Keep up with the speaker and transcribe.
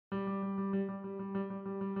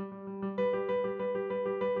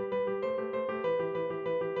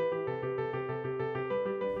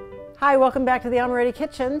Hi, welcome back to the Amoretti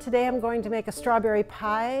kitchen. Today I'm going to make a strawberry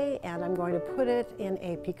pie and I'm going to put it in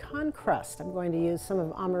a pecan crust. I'm going to use some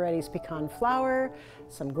of Amoretti's pecan flour,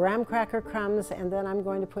 some graham cracker crumbs, and then I'm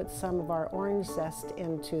going to put some of our orange zest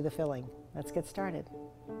into the filling. Let's get started.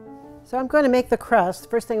 So I'm going to make the crust.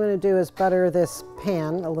 First thing I'm going to do is butter this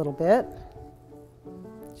pan a little bit.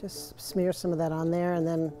 Just smear some of that on there and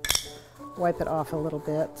then wipe it off a little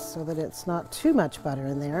bit so that it's not too much butter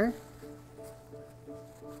in there.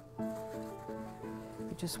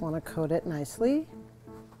 Just want to coat it nicely.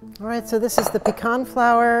 All right, so this is the pecan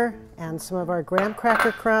flour and some of our graham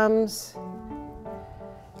cracker crumbs,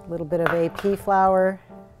 a little bit of AP flour,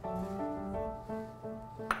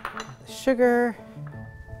 the sugar,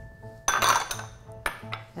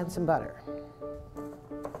 and some butter.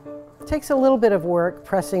 It takes a little bit of work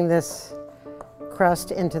pressing this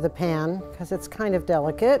crust into the pan because it's kind of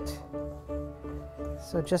delicate.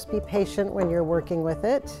 So just be patient when you're working with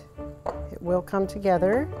it. It will come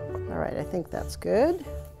together. All right, I think that's good.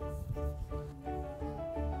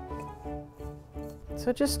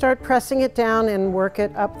 So just start pressing it down and work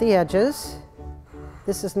it up the edges.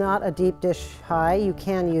 This is not a deep dish pie. You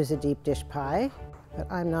can use a deep dish pie,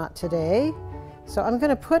 but I'm not today. So I'm going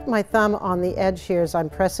to put my thumb on the edge here as I'm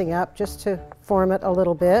pressing up just to form it a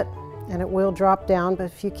little bit, and it will drop down, but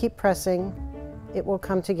if you keep pressing, it will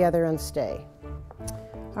come together and stay.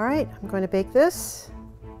 All right, I'm going to bake this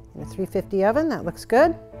in a 350 oven. That looks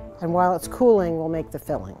good. And while it's cooling, we'll make the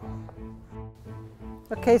filling.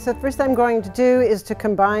 Okay, so the first thing I'm going to do is to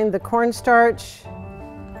combine the cornstarch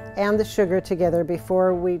and the sugar together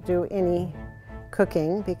before we do any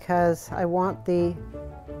cooking, because I want the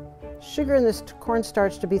sugar and this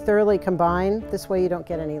cornstarch to be thoroughly combined. This way you don't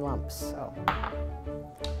get any lumps. So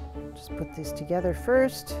just put these together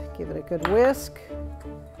first, give it a good whisk.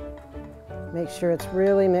 Make sure it's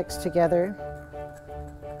really mixed together.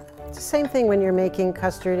 It's the same thing when you're making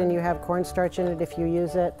custard and you have cornstarch in it. If you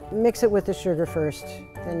use it, mix it with the sugar first,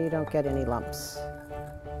 then you don't get any lumps.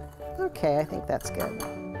 Okay, I think that's good.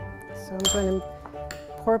 So I'm going to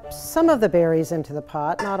pour some of the berries into the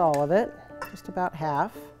pot, not all of it, just about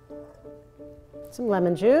half. Some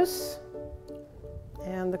lemon juice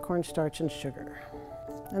and the cornstarch and sugar.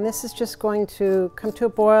 And this is just going to come to a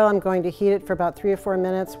boil. I'm going to heat it for about 3 or 4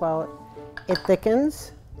 minutes while it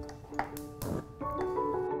thickens.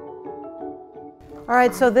 All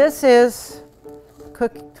right, so this is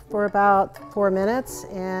cooked for about 4 minutes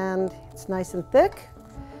and it's nice and thick.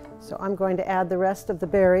 So I'm going to add the rest of the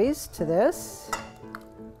berries to this.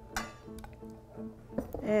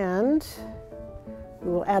 And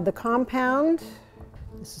we will add the compound.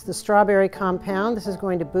 This is the strawberry compound. This is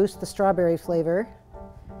going to boost the strawberry flavor.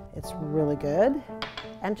 It's really good.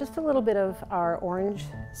 And just a little bit of our orange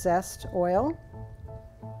zest oil.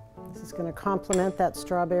 This is going to complement that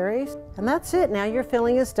strawberry. And that's it. Now your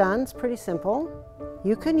filling is done. It's pretty simple.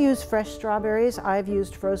 You can use fresh strawberries. I've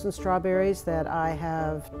used frozen strawberries that I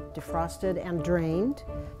have defrosted and drained.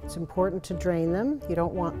 It's important to drain them. You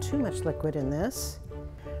don't want too much liquid in this.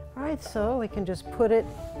 All right, so we can just put it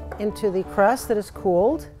into the crust that is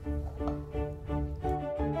cooled.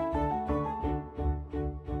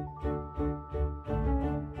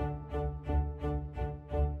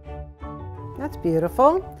 That's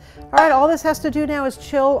beautiful. All right, all this has to do now is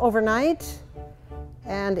chill overnight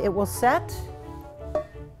and it will set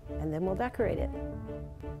and then we'll decorate it.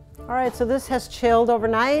 All right, so this has chilled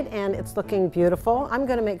overnight and it's looking beautiful. I'm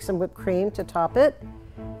going to make some whipped cream to top it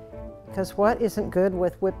because what isn't good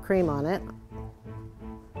with whipped cream on it?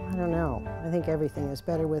 I don't know. I think everything is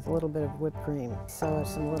better with a little bit of whipped cream. So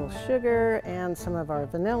some little sugar and some of our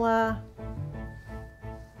vanilla.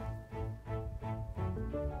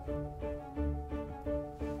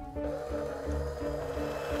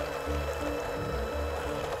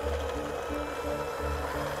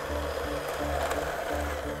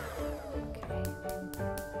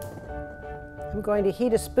 I'm going to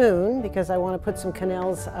heat a spoon because I want to put some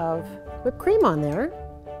quenelles of whipped cream on there.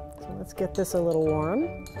 So let's get this a little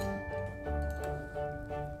warm.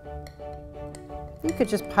 You could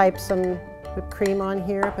just pipe some whipped cream on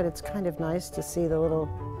here, but it's kind of nice to see the little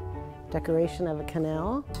decoration of a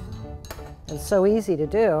quenelle. And so easy to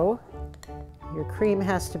do. Your cream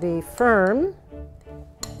has to be firm.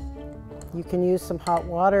 You can use some hot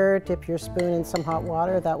water, dip your spoon in some hot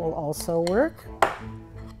water, that will also work.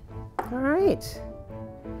 All right,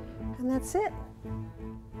 and that's it.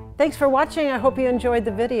 Thanks for watching. I hope you enjoyed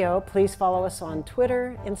the video. Please follow us on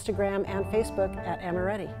Twitter, Instagram, and Facebook at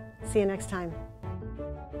Amoretti. See you next time.